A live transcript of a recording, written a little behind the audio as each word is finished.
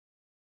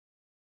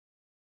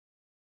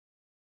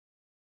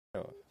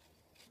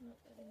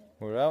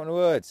We're out in the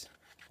woods.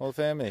 Whole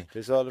family.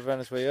 There's Oliver on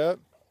his way up.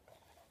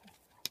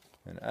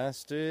 And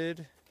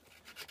Astrid.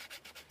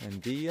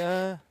 And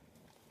Dia.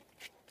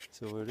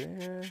 So we're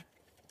there.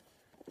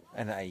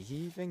 And I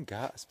even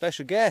got a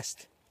special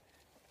guest.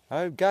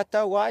 I've got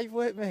that wife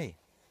with me.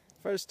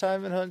 First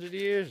time in 100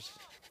 years.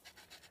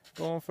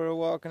 Going for a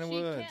walk in the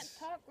woods. She can't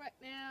talk right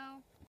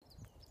now.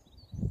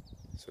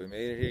 So we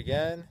made it here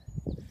again.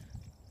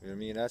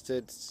 Me and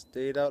Astrid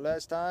stayed out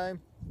last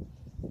time.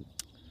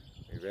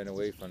 We ran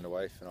away from the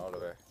wife and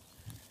Oliver.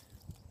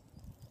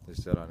 They're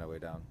still on their way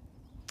down.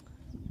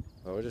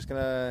 But we're just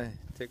gonna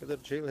take a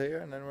little chill here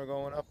and then we're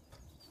going up.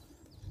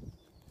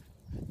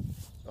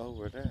 Oh,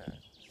 we're there.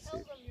 Tell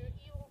them your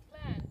evil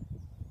plan.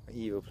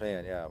 Evil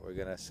plan, yeah. We're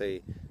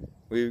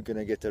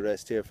gonna get to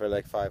rest here for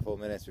like 5 whole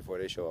minutes before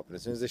they show up. And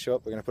as soon as they show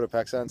up, we're gonna put our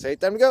packs on and say,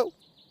 time to go!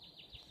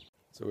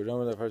 So we're done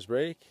with our first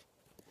break.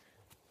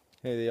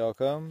 Here they all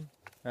come.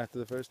 After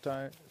the first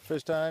time,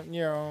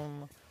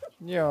 nyom,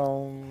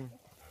 nyom.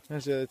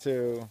 There's the other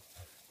two.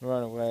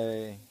 Run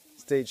away.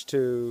 Stage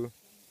 2.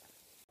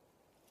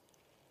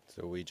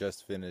 So we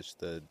just finished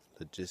the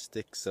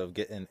logistics of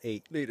getting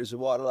 8 liters of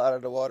water out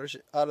of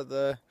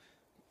the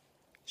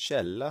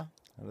källa,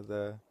 out of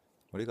the,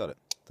 what do you call it?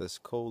 This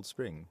cold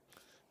spring.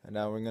 And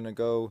now we're gonna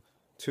go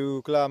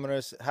 2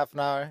 kilometers, half an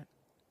hour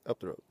up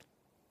the road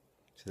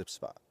to the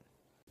spot.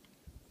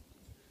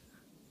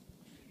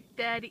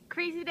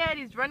 Crazy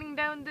Daddy's running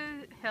down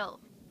the hill.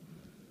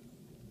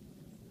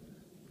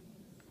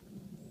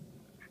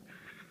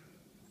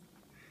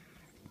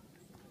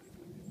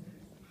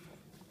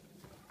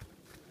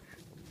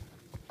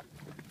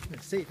 The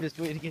safest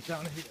way to get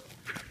down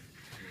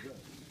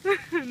the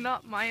hill.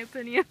 Not my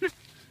opinion.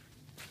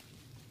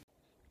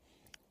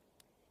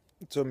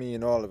 So me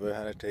and Oliver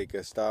had to take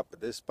a stop at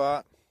this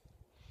spot.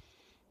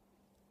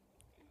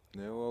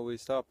 You know where we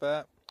stop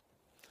at?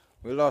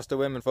 We lost the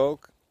women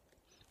folk.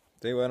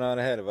 They went on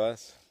ahead of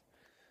us.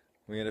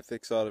 We had to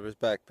fix Oliver's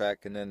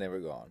backpack and then they were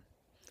gone.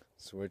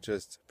 So we're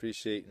just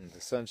appreciating the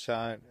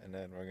sunshine and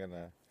then we're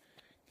gonna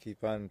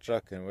keep on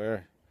trucking.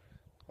 We're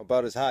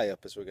about as high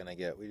up as we're gonna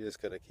get. We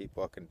just gotta keep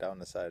walking down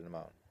the side of the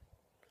mountain.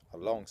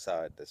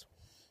 Alongside this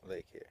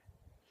lake here.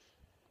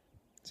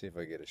 See if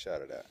I get a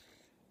shot of that.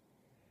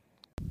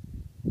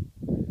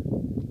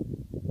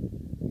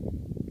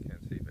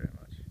 Can't see very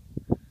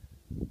much.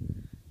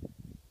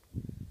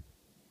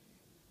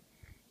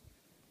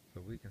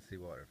 But we can see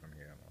water from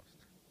here almost.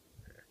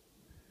 There.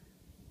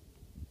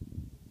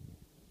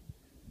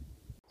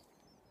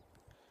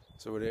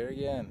 So we're there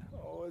again.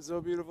 Oh, it's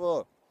so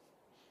beautiful.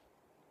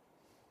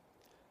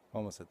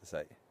 Almost at the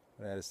site.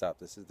 I had to stop.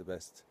 This is the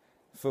best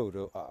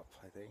photo op,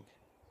 I think.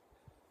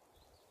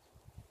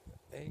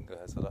 The angle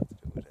has a lot to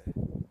do with it.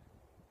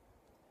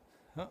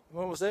 Oh,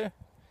 we're almost there.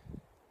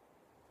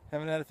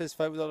 Haven't had a fist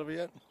fight with Oliver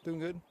yet. Doing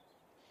good.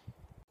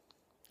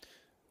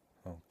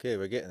 Okay,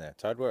 we're getting there.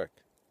 It's hard work.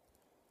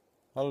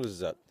 Oliver's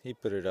is up. He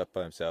put it up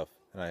by himself,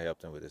 and I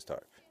helped him with his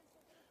tarp.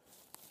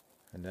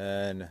 And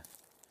then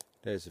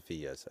there's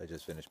Sophia's. I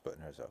just finished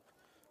putting hers up.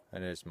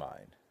 And there's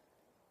mine.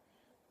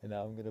 And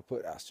now I'm going to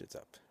put Astrid's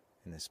up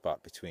in this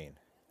spot between.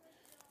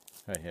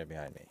 Right here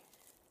behind me.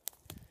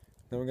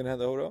 Then we're going to have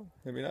the photo.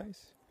 It'll be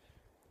nice.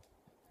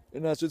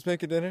 And Astrid's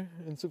making dinner,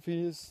 and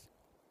Sophia's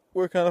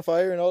working on a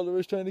fire, and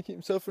Oliver's trying to keep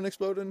himself from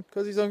exploding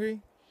because he's hungry.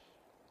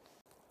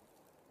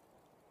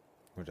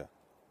 We're done.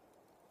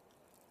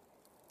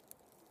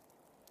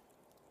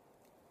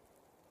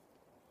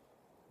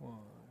 One,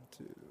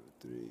 two,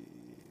 three,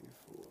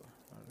 four.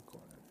 Around the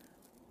corner.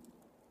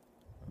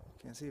 Oh,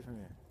 can't see it from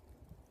here.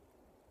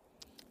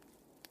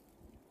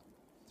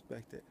 It's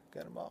back there.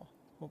 Got them all.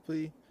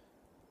 Hopefully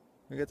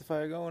we get the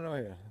fire going over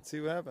here. Let's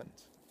see what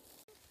happens.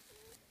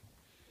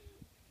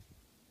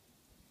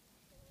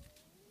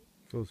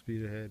 Full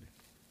speed ahead.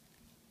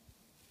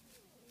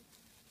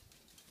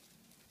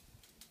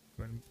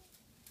 When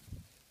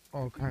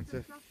all kinds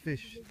of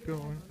fish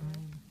going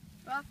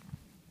on.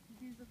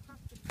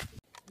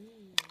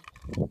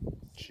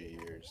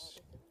 Cheers.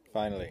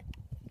 Finally.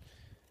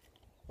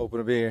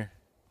 Open a beer.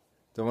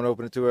 Don't want to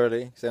open it too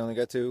early because I only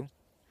got 2.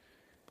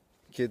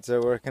 Kids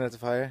are working at the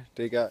fire.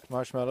 They got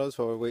marshmallows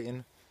while we're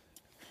waiting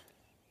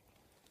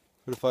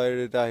for the fire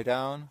to die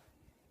down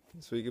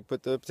so we can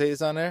put the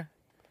potatoes on there.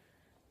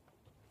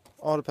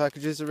 All the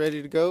packages are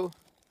ready to go.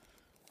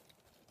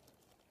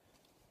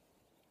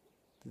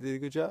 They did a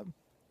good job.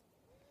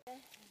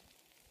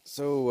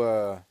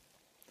 So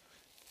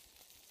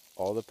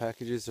all the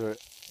packages are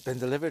been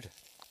delivered.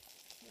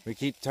 We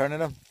keep turning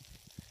them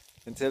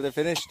until they're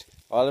finished.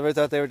 Oliver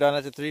thought they were done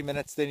after 3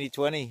 minutes. They need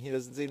 20. He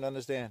doesn't seem to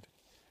understand.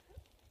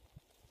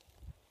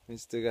 We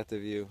still got the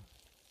view.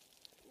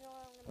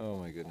 Oh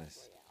my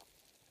goodness.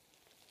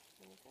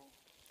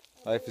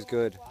 Life is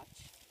good.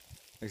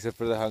 Except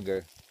for the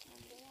hunger.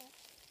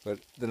 But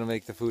that'll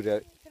make the food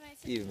out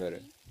even better.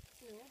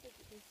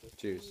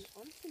 Cheers.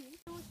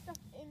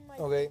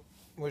 Okay,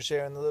 we're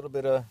sharing a little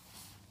bit of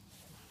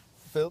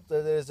filth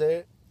that there's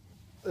there.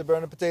 They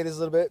burn the potatoes a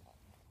little bit.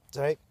 It's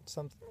alright.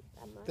 Some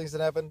things that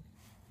happen.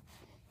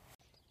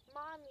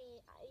 Mommy.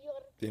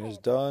 Dinner's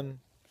done,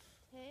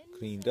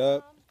 cleaned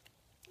up,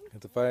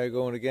 got the fire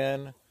going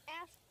again.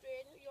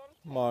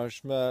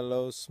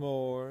 Marshmallow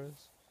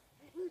s'mores.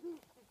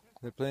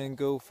 They're playing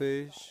Go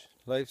Fish.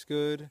 Life's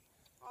good.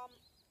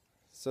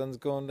 Sun's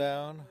going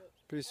down.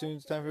 Pretty soon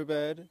it's time for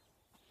bed.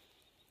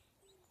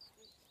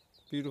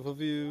 Beautiful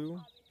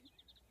view.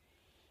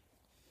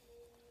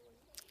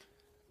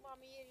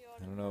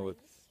 I don't know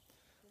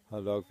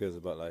how the dog feels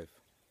about life.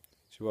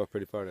 She walked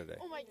pretty far today.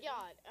 Oh my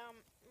god,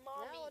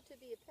 Mommy, now to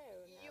be a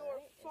parent now, you're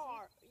right?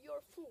 far,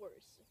 you're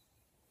force.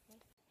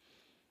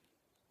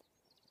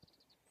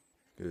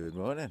 Good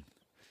morning.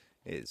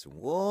 It's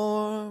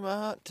warm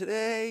out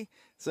today.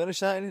 Sun is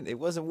shining. It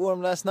wasn't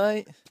warm last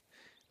night. It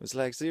was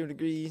like 0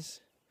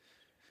 degrees.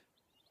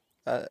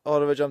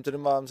 Oliver jumped in the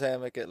mom's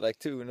hammock at like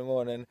 2 in the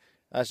morning.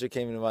 Asher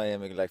came into my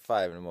hammock at like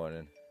 5 in the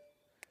morning.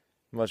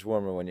 Much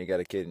warmer when you got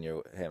a kid in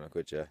your hammock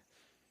with you.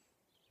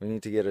 We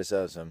need to get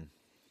ourselves some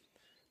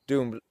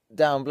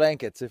down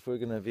blankets if we're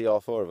going to be all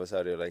 4 of us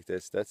out here like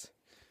this.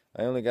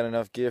 I only got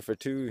enough gear for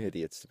 2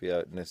 idiots to be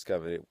out in this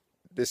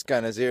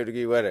kind of 0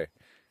 degree weather.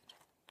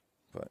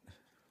 But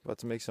about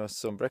to make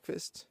some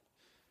breakfast.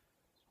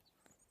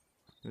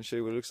 I'm going to show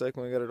you what it looks like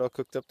when we got it all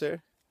cooked up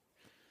there.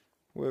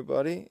 Well,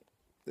 buddy,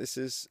 this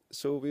is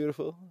so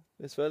beautiful.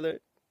 This weather.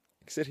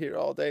 I can sit here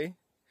all day.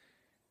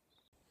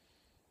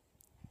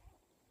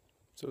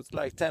 So it's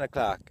like 10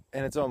 o'clock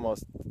and it's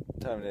almost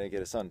time to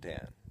get a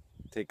suntan.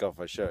 Take off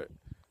my shirt.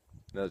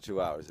 Another 2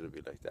 hours it'll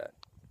be like that.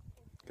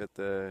 Got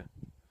the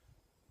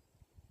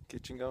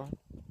kitchen going.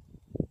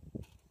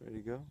 Ready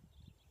to go.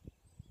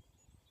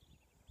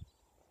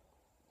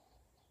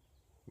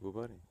 Good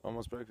buddy.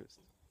 Almost breakfast.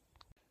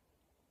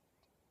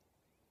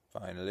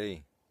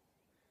 Finally.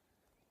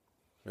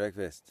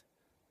 Breakfast.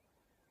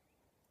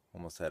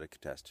 Almost had a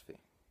catastrophe.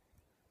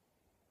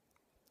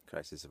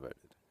 Crisis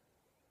averted.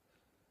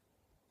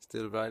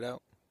 Still right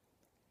out.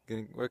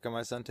 Gonna work on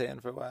my suntan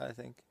for a while, I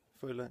think.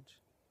 For lunch.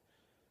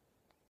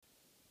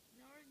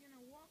 Now we're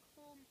gonna walk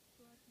home.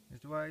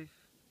 Here's the wife.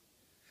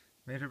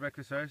 Made her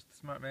breakfast first.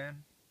 Smart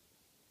man.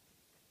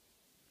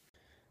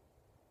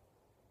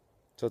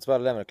 So it's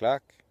about 11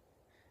 o'clock.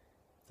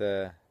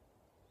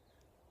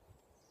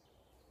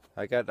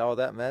 I got all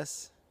that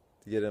mess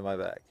to get in my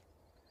bag.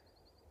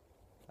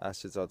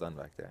 It's all done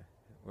back there.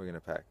 We're gonna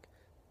pack.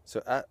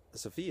 So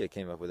Sophia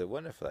came up with a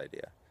wonderful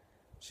idea.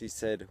 She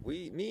said,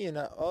 me and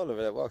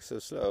Oliver that walk so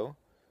slow,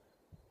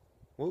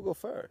 we'll go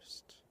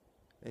first.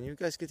 And you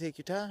guys could take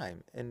your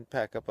time and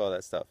pack up all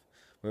that stuff.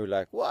 We were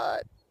like,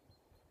 what?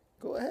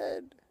 Go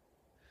ahead.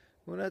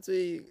 We'll not to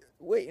be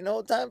waiting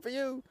all the time for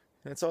you.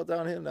 And it's all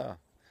downhill now.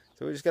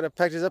 So we just gotta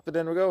pack this up and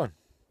then we're going.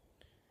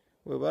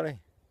 Well, buddy,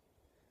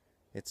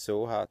 it's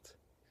so hot.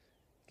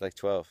 It's like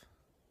 12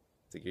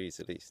 degrees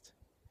at least.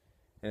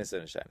 And the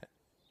sun is shining.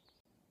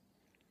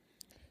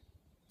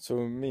 So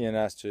me and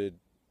Astrid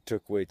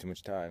took way too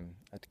much time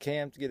at the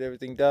camp to get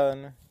everything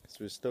done. Because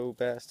we're slow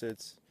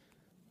bastards.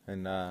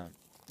 And now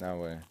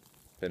we've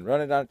been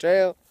running down the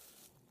trail.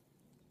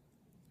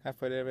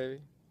 Halfway there,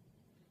 baby.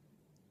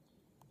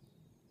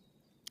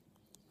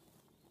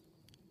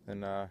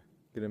 And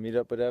gonna meet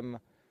up with them,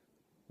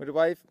 with the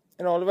wife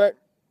and Oliver.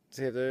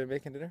 See if they're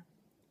making dinner.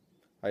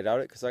 I doubt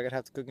it because I gotta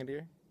have to cook in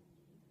here.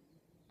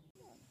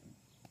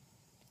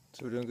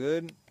 So we're doing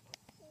good.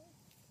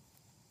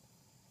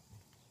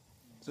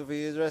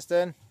 Sophia's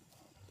resting.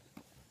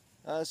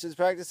 She's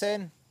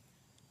practicing.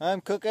 I'm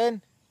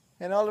cooking.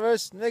 And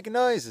Oliver's making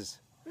noises.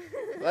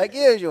 Like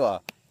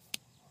usual.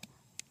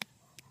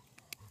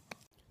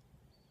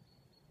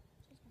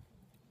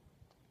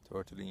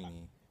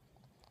 Tortellini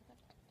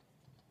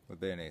with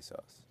béarnaise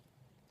sauce.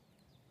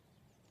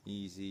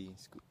 Easy,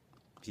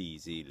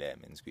 peasy,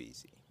 lemon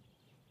squeezy.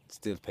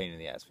 Still a pain in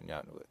the ass when you're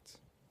out in the woods.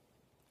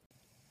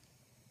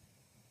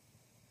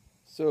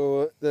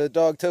 So the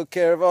dog took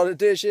care of all the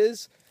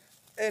dishes,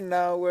 and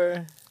now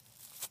we're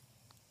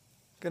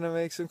gonna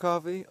make some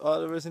coffee.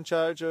 Oliver's in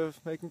charge of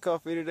making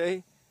coffee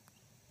today.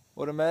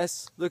 What a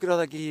mess. Look at all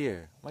that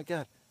gear. My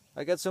God,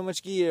 I got so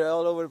much gear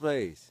all over the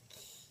place.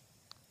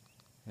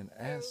 And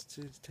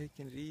Astrid's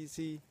taking it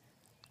easy.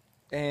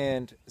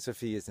 And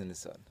Sophia's in the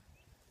sun.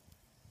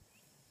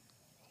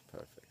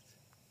 Perfect.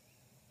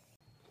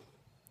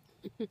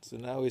 So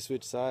now we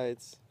switch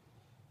sides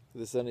to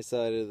the sunny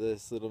side of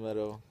this little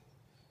meadow.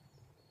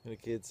 And the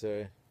kids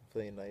are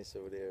playing nice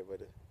over there by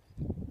the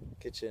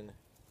kitchen.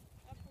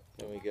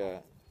 And we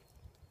got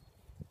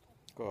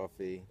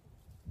coffee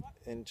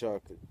and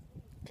chocolate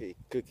cake,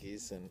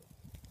 cookies and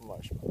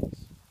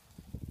marshmallows.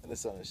 And the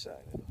sun is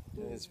shining.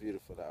 And it's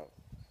beautiful out.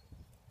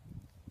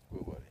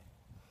 Good buddy.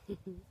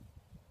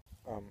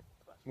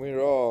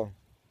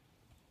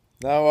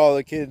 Now all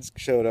the kids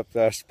showed up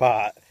to our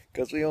spot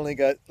because we only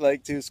got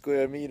like 2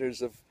 square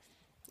meters of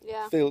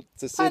filt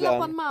to sit Pile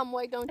up on. Mom,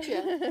 why don't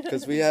you?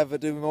 Because we have to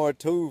do more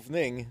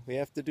tovning. We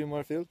have to do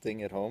more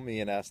filting at home, me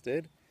and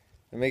Astrid.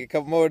 And make a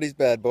couple more of these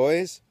bad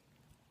boys.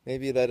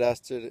 Maybe let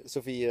Astrid,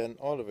 Sophia and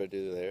Oliver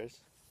do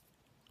theirs.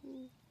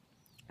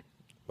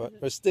 But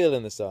we're still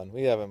in the sun.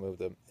 We haven't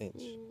moved an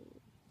inch.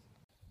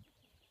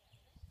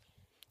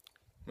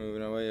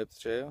 Moving our way up the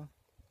trail.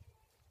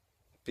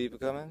 People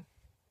coming.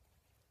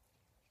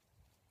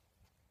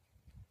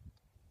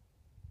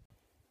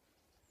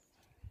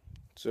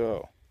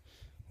 So,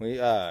 we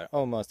are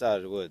almost out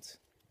of the woods.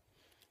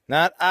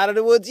 Not out of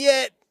the woods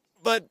yet,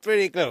 but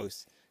pretty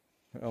close.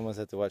 We're almost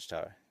at the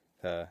watchtower.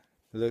 The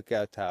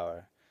lookout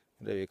tower,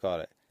 whatever you call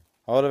it.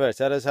 Oliver,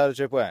 tell us how the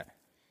trip went.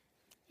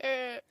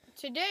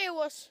 Today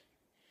was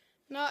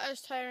not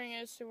as tiring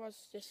as it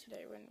was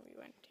yesterday when we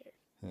went here.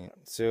 Yeah.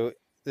 So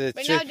the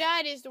But trip, now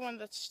Dad is the one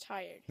that's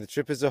tired. the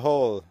trip as a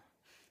whole,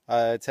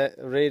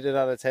 rated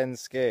on a 10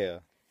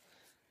 scale.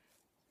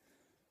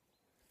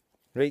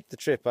 Rate the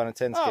trip on a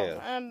 10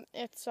 scale.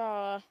 It's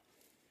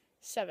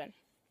 7.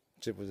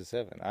 Trip was a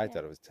 7. I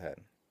thought it was 10.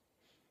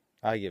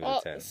 I give it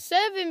a 10.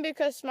 7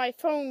 because my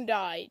phone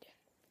died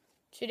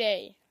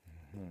today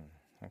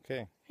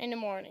Okay. in the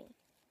morning.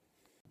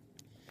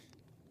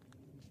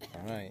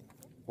 Alright.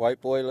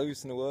 White boy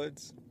loose in the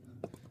woods.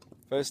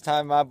 First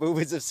time my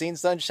boobies have seen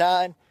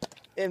sunshine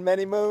in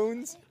many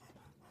moons.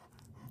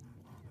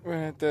 We're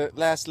at the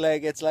last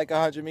leg. It's like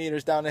 100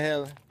 meters down the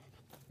hill.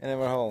 And then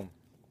we're home.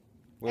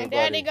 We're And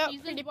Daddy buddy. got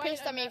He's pretty like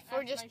pissed at me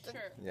for just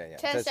Yeah,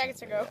 10 10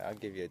 seconds ago. Yeah, I'll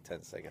give you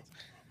 10 seconds.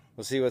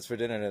 We'll see what's for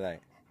dinner tonight.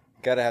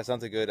 Gotta have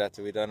something good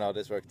after we've done all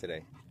this work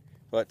today.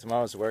 But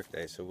tomorrow's a work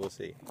day, so we'll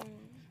see.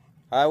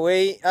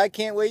 I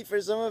can't wait for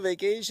summer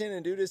vacation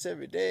and do this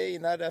every day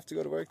and not have to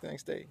go to work the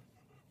next day.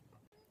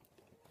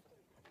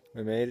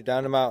 We made it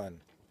down the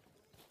mountain.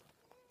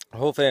 The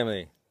whole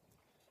family.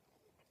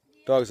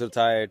 Dog's a little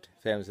tired,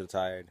 family's a little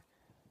tired.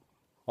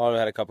 Oliver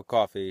had a cup of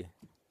coffee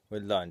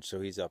with lunch,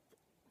 so he's up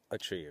a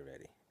tree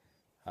already.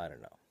 I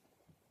don't know.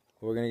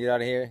 We're gonna get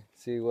out of here,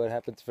 see what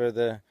happens for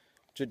the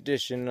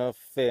tradition of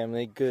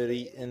family good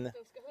eating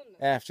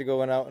after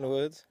going out in the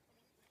woods.